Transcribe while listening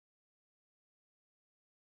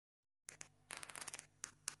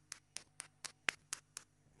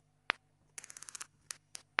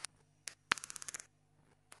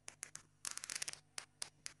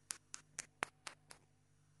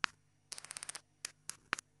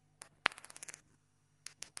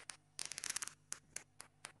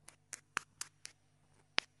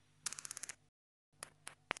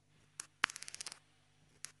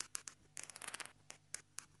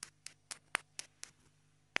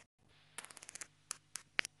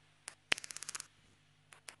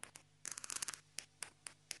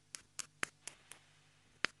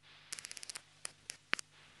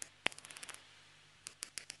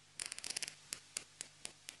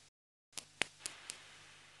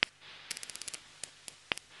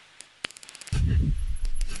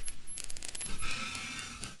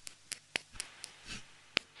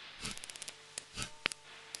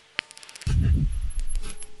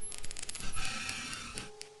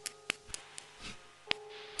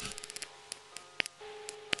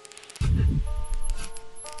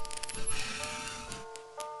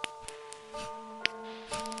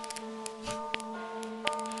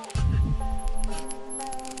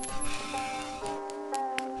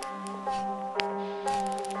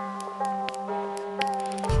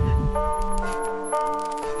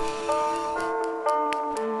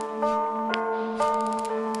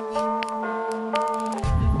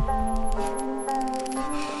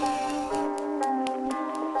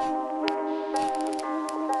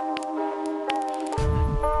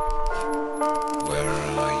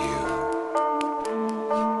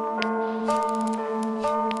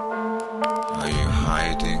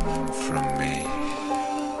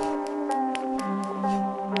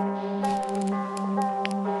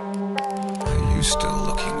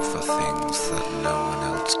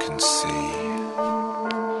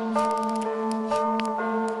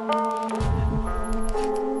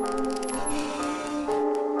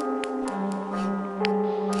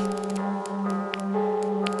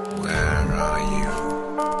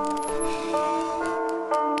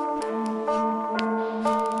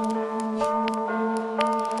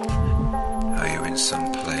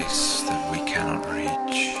some place that we cannot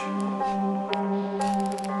reach?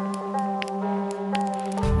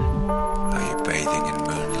 Are you bathing in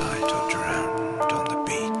moonlight or drowned on the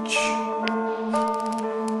beach?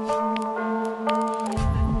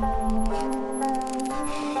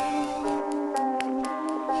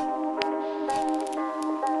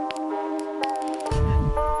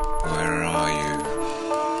 Where are you?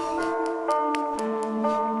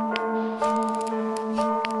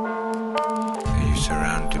 Are you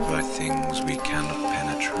surrounded by things we cannot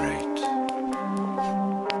penetrate?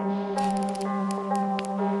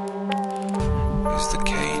 Is the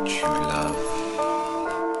cage you love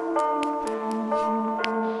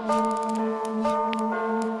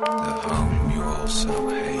the home you also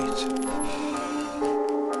hate?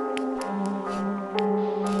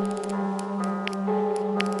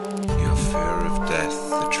 Your fear of death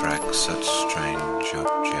attracts such strange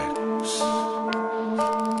objects,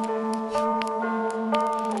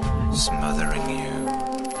 smothering you,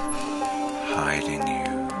 hiding you.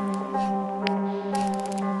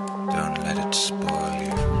 Don't let it spoil you.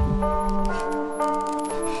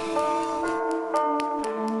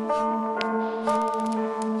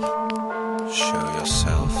 Show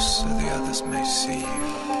yourself so the others may see you,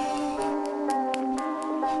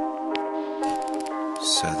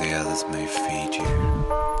 so the others may feed you.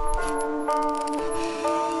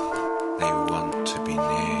 They want to be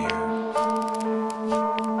near you.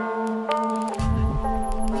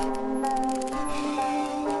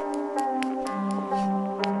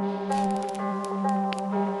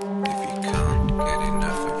 If you can't get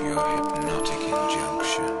enough of your hypnotic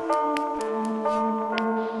injunction,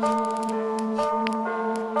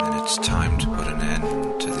 then it's time to put an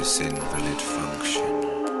end to this invalid function.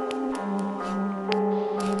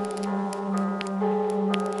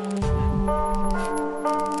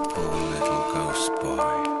 Poor little ghost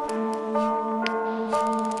boy,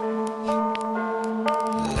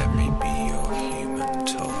 let me be your human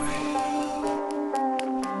toy.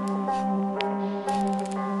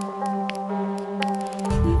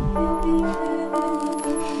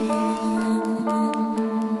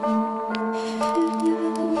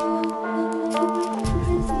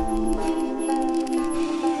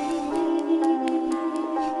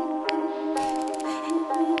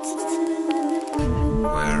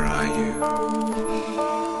 Where are you?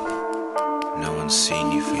 No one's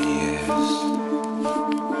seen you for years.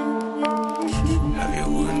 Have your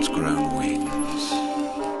wounds grown wings?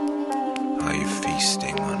 Are you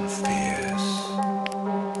feasting on fears?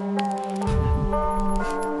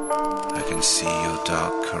 I can see your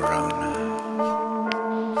dark corona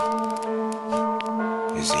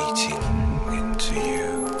is eating into you.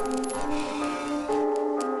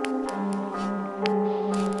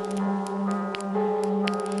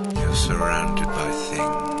 You're surrounded by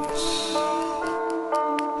things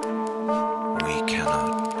we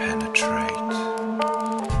cannot penetrate.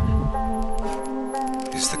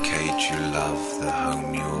 Is the cage you love the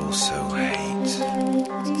home you also hate?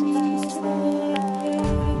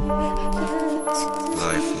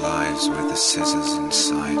 Life lies with the scissors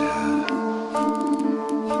inside her.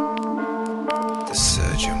 The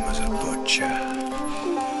surgeon was a butcher.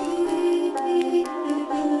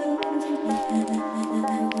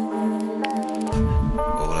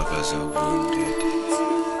 All of us are wounded,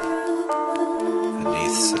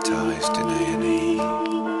 anesthetized in A&E,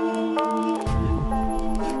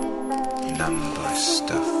 numbed by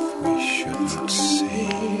stuff we should not see.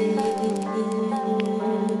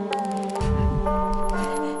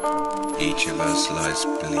 Each of us lies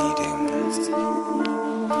bleeding,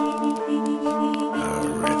 our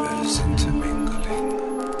rivers intermingling.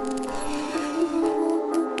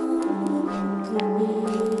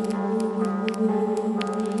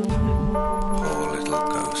 Poor little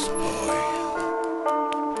ghost boy,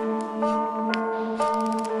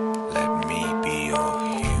 let me be your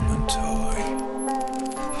human toy.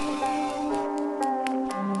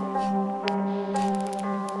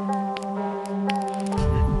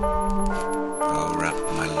 I'll wrap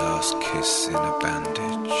my last kiss in a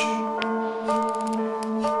bandage.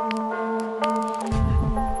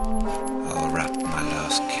 I'll wrap my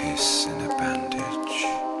last kiss in a bandage.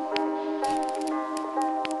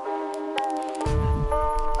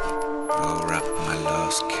 I'll wrap my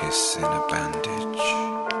last kiss in a bandage.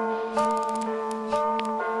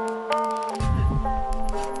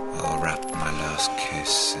 I'll wrap my last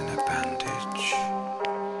kiss in a